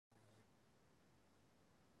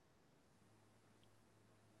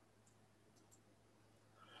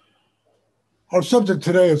Our subject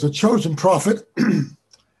today is a chosen prophet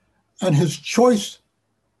and his choice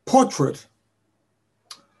portrait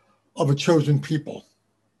of a chosen people.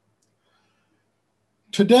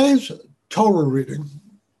 Today's Torah reading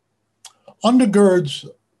undergirds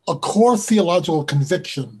a core theological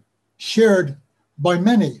conviction shared by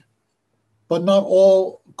many, but not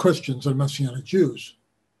all Christians and Messianic Jews.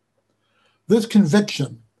 This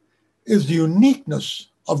conviction is the uniqueness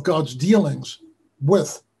of God's dealings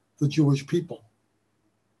with the Jewish people.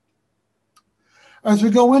 As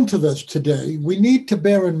we go into this today, we need to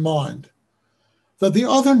bear in mind that the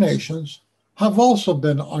other nations have also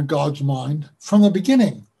been on God's mind from the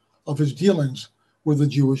beginning of his dealings with the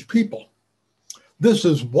Jewish people. This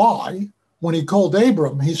is why, when he called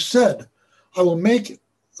Abram, he said, "I will make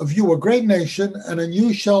of you a great nation, and in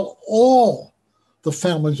you shall all the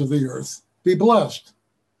families of the earth be blessed."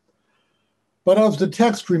 But as the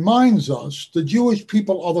text reminds us, the Jewish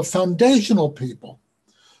people are the foundational people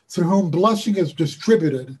through whom blessing is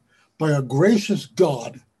distributed by a gracious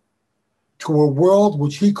God to a world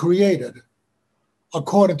which he created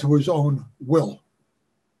according to his own will.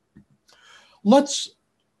 Let's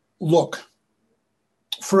look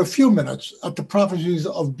for a few minutes at the prophecies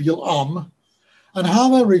of Balaam and how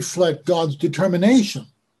they reflect God's determination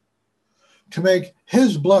to make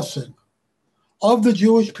his blessing of the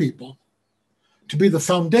Jewish people to be the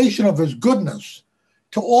foundation of his goodness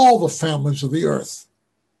to all the families of the earth.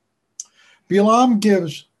 Balaam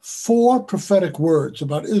gives 4 prophetic words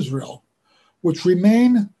about Israel, which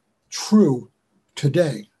remain true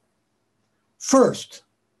today. First,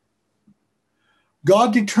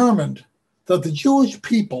 God determined that the Jewish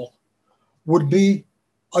people would be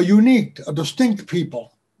a unique, a distinct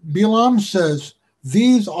people. Balaam says,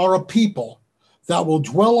 "These are a people that will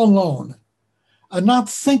dwell alone and not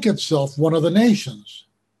think itself one of the nations."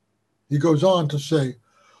 He goes on to say,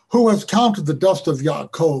 "Who has counted the dust of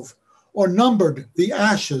Yaakov or numbered the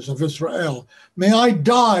ashes of Israel? May I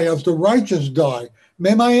die as the righteous die.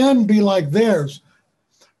 May my end be like theirs."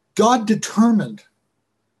 God determined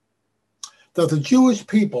that the Jewish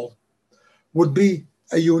people would be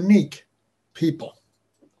a unique people.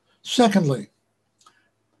 Secondly,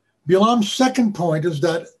 Balaam's second point is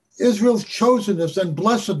that Israel's chosenness and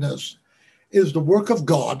blessedness is the work of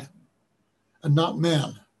God and not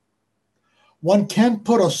man. One can't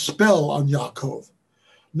put a spell on Yaakov.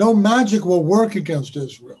 No magic will work against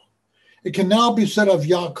Israel. It can now be said of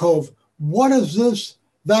Yaakov, "What is this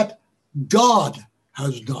that God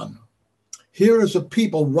has done?" Here is a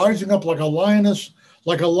people rising up like a lioness.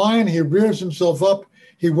 Like a lion, he rears himself up.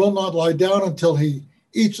 He will not lie down until he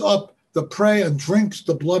eats up the prey and drinks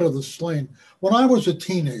the blood of the slain. When I was a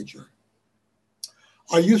teenager,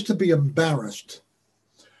 I used to be embarrassed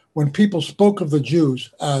when people spoke of the Jews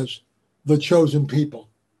as the chosen people.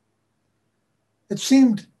 It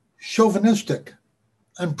seemed chauvinistic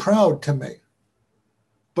and proud to me.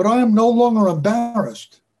 But I am no longer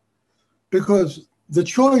embarrassed because the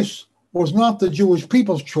choice was not the Jewish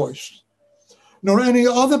people's choice, nor any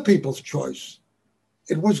other people's choice.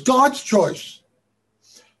 It was God's choice.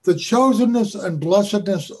 The chosenness and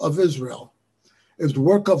blessedness of Israel is the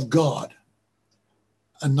work of God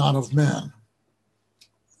and not of man.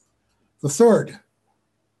 The third,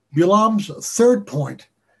 Balaam's third point,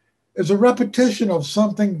 is a repetition of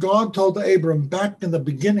something God told Abram back in the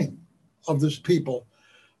beginning of this people.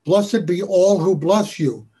 "Blessed be all who bless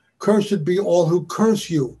you. Cursed be all who curse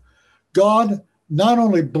you." God not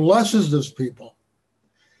only blesses this people,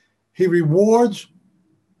 he rewards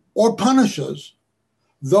or punishes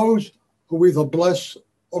those who either bless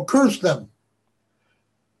or curse them.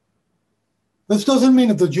 This doesn't mean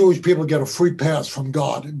that the Jewish people get a free pass from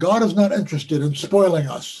God. God is not interested in spoiling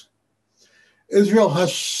us. Israel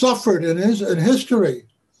has suffered in history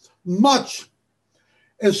much,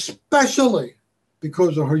 especially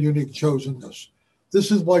because of her unique chosenness. This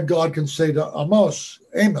is why God can say to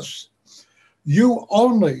Amos, "You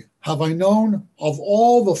only have I known of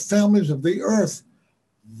all the families of the earth.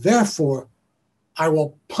 Therefore, I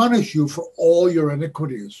will punish you for all your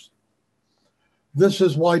iniquities." This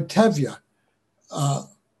is why Tevye,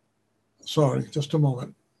 just a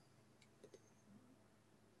moment.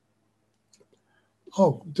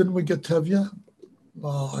 Oh, didn't we get Tevye?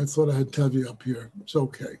 I thought I had Tevye up here. It's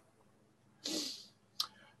okay.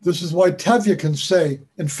 This is why Tevye can say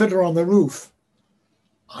in Fiddler on the Roof,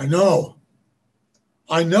 I know,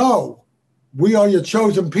 we are your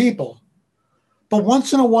chosen people, but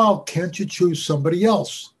once in a while, can't you choose somebody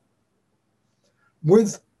else?"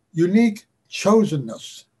 With unique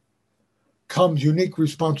chosenness comes unique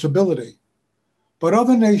responsibility. But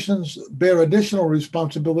other nations bear additional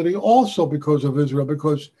responsibility also because of Israel,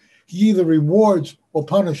 because He either rewards or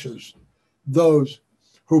punishes those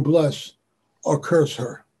who bless or curse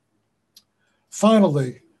her.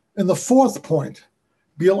 Finally, in the fourth point,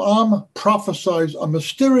 Balaam prophesies a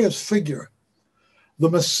mysterious figure, the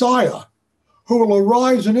Messiah, who will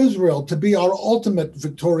arise in Israel to be our ultimate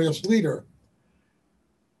victorious leader.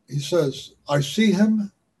 He says, I see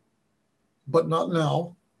him, but not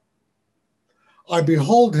now. I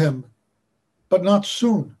behold him, but not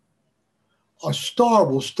soon. A star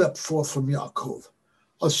will step forth from Yaakov.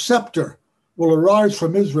 A scepter will arise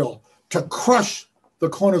from Israel to crush the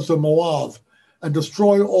corners of Moab and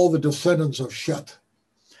destroy all the descendants of Shet.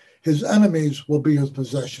 His enemies will be his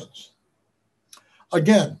possessions.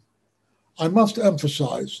 Again, I must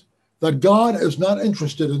emphasize that God is not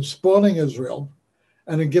interested in spoiling Israel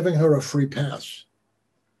and in giving her a free pass.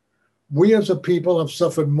 We as a people have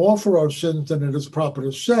suffered more for our sins than it is proper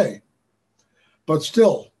to say. But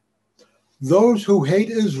still, those who hate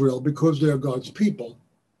Israel because they are God's people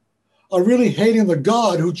are really hating the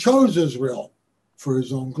God who chose Israel for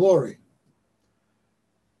his own glory.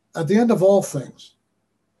 At the end of all things,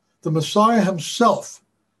 the Messiah himself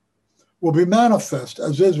will be manifest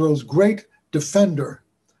as Israel's great defender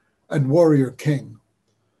and warrior king.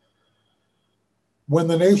 When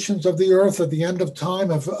the nations of the earth at the end of time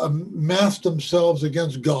have amassed themselves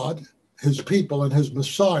against God, his people, and his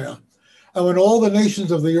Messiah, and when all the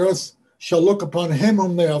nations of the earth shall look upon him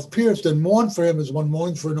whom they have pierced and mourn for him as one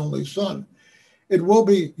mourns for an only son, it will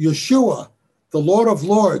be Yeshua, the Lord of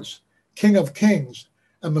lords, King of kings,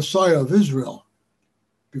 and Messiah of Israel,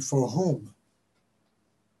 before whom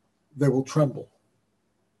they will tremble.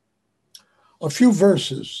 A few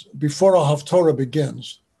verses before our Haftorah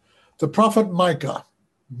begins, the prophet Micha,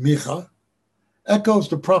 echoes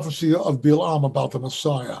the prophecy of Balaam about the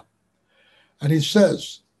Messiah. And he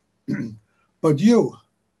says, but you,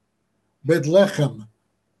 Bethlehem,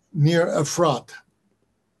 near Ephrat,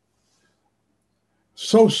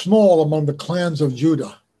 so small among the clans of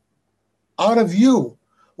Judah, out of you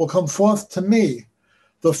will come forth to me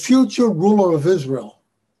the future ruler of Israel,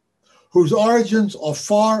 whose origins are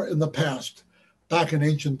far in the past, back in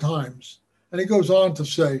ancient times. And he goes on to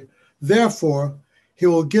say, therefore, he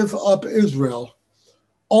will give up Israel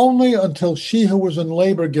only until she who was in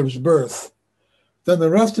labor gives birth. Then the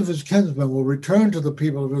rest of his kinsmen will return to the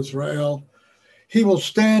people of Israel. He will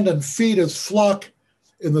stand and feed his flock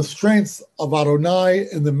in the strength of Adonai,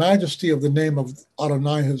 in the majesty of the name of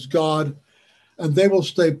Adonai his God, and they will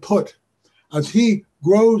stay put as he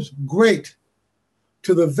grows great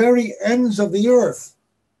to the very ends of the earth.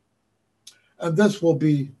 And this will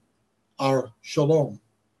be our shalom.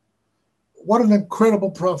 What an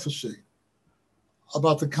incredible prophecy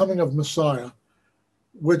about the coming of Messiah,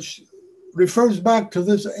 which refers back to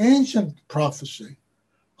this ancient prophecy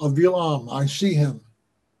of Balaam. I see him,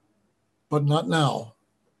 but not now.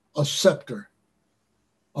 A scepter.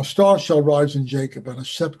 A star shall rise in Jacob, and a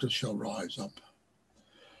scepter shall rise up.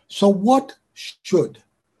 So what should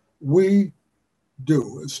we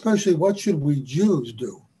do? Especially, what should we Jews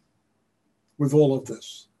do with all of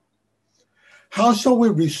this? How shall we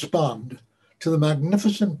respond to the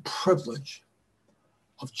magnificent privilege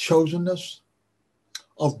of chosenness,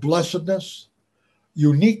 of blessedness,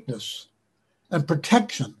 uniqueness, and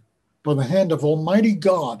protection by the hand of Almighty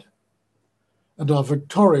God and our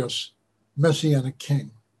victorious Messianic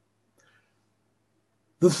King?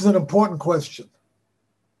 This is an important question.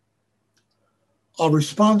 Our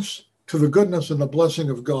response to the goodness and the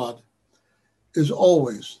blessing of God is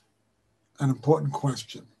always an important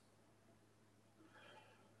question.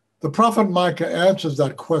 The prophet Micah answers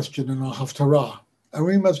that question in our Haftarah, and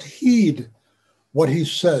we must heed what he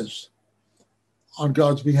says on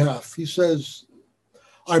God's behalf. He says,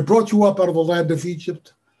 I brought you up out of the land of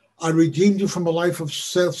Egypt. I redeemed you from a life of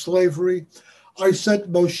slavery. I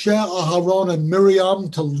sent Moshe, Aharon, and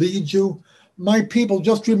Miriam to lead you. My people,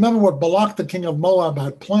 just remember what Balak, the king of Moab,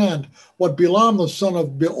 had planned, what Balaam, the son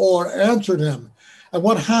of Beor, answered him, and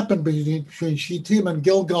what happened between Shittim and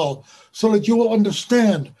Gilgal, so that you will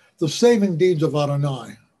understand the saving deeds of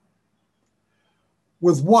Adonai.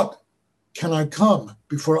 With what can I come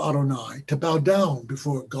before Adonai, to bow down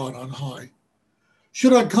before God on high?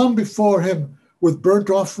 Should I come before him with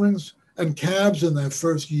burnt offerings and calves in their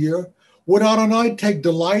first year? Would Adonai take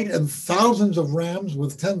delight in thousands of rams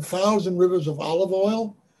with 10,000 rivers of olive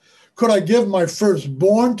oil? Could I give my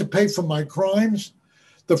firstborn to pay for my crimes,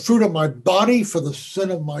 the fruit of my body for the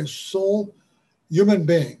sin of my soul? Human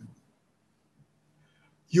being,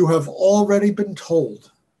 you have already been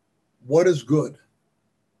told what is good,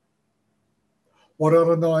 what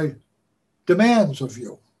Adonai demands of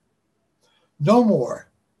you. No more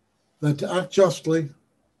than to act justly,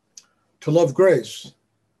 to love grace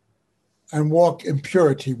and walk in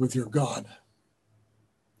purity with your God.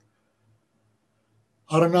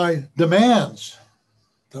 Adonai demands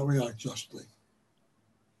that we act justly.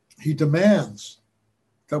 He demands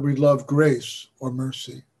that we love grace or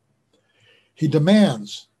mercy. He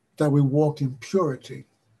demands that we walk in purity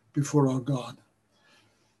before our God.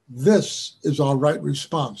 This is our right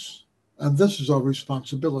response, and this is our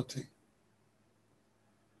responsibility.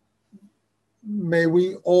 May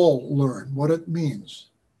we all learn what it means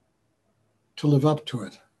to live up to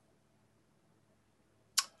it.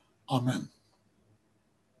 Amen.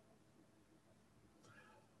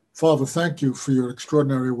 Father, thank you for your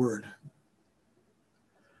extraordinary word.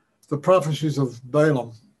 The prophecies of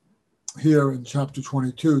Balaam here in chapter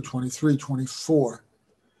 22, 23, 24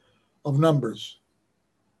 of Numbers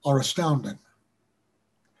are astounding.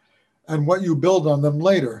 And what you build on them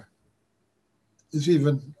later is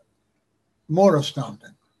even more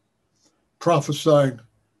astounding. Prophesying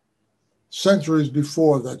centuries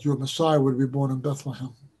before that your Messiah would be born in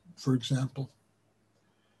Bethlehem, for example.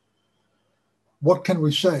 What can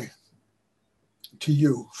we say to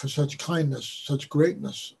you for such kindness, such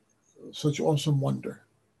greatness, such awesome wonder?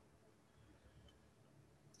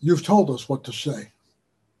 You've told us what to say.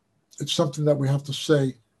 It's something that we have to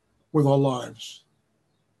say with our lives.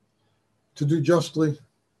 To do justly,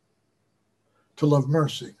 to love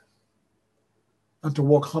mercy, and to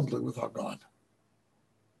walk humbly with our God.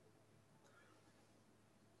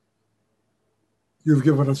 You've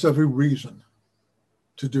given us every reason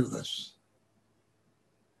to do this.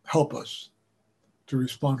 Help us to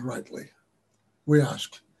respond rightly. We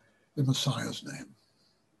ask in Messiah's name.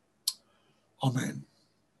 Amen.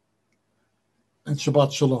 And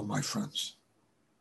Shabbat Shalom, my friends.